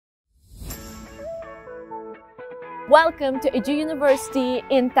Welcome to Ajou University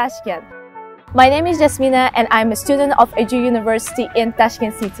in Tashkent. My name is Jasmina and I'm a student of Ajou University in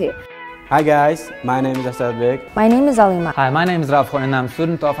Tashkent City. Hi guys, my name is Asad. My name is Alima. Hi, my name is Rafon and I'm a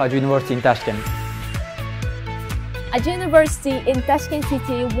student of Ajou University in Tashkent. Ajou University in Tashkent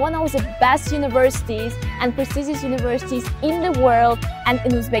City, one of the best universities and prestigious universities in the world and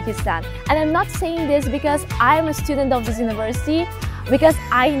in Uzbekistan. And I'm not saying this because I'm a student of this university, because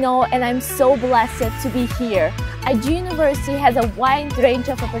I know and I'm so blessed to be here. Ajou University has a wide range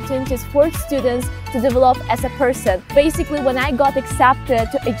of opportunities for students to develop as a person. Basically, when I got accepted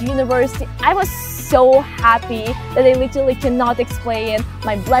to Ajou University, I was so happy that I literally cannot explain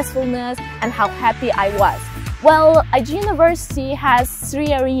my blissfulness and how happy I was. Well, Ajou University has 3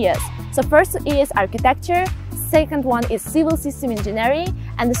 areas. So first is architecture, second one is civil system engineering,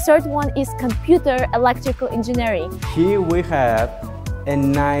 and the third one is computer electrical engineering. Here we have a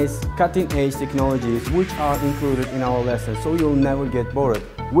nice cutting-edge technologies which are included in our lessons, so you'll never get bored.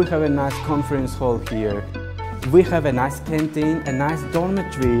 We have a nice conference hall here. We have a nice canteen, a nice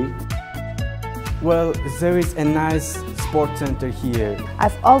dormitory. Well, there is a nice sports center here.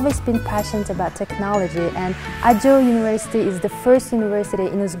 I've always been passionate about technology, and Ajou University is the first university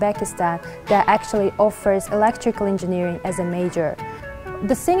in Uzbekistan that actually offers electrical engineering as a major.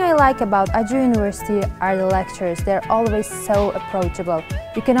 The thing I like about Ajou University are the lecturers. They're always so approachable.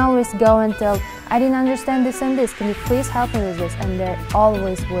 You can always go and tell, I didn't understand this and this, can you please help me with this? And they're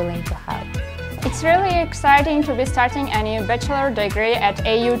always willing to help. It's really exciting to be starting a new bachelor degree at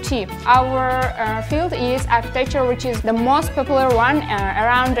AUT. Our field is architecture, which is the most popular one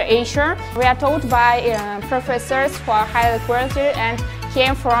around Asia. We are taught by professors who are highly qualified and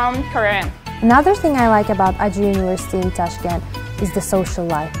came from Korea. Another thing I like about Ajou University in Tashkent is the social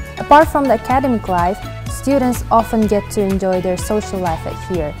life. Apart from the academic life, students often get to enjoy their social life at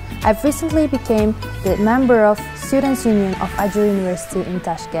here. I've recently become the member of Students' Union of Ajou University in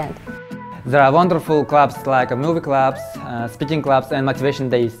Tashkent. There are wonderful clubs like movie clubs, speaking clubs and motivation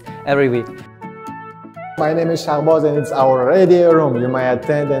days every week. My name is Shahbaz and it's our radio room. You may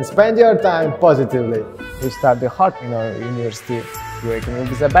attend and spend your time positively. We study hard in our university. Working will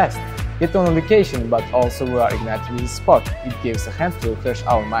be the best. Not only education, but also we are ignited with sport. It gives a hand to refresh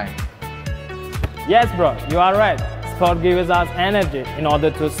our mind. Yes bro, you are right. Sport gives us energy in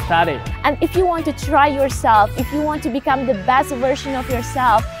order to study. And if you want to try yourself, if you want to become the best version of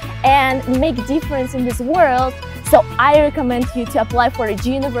yourself and make difference in this world, so I recommend you to apply for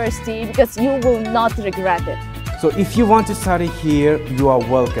Ajou University because you will not regret it. So if you want to study here, you are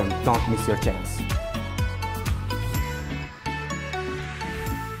welcome. Don't miss your chance.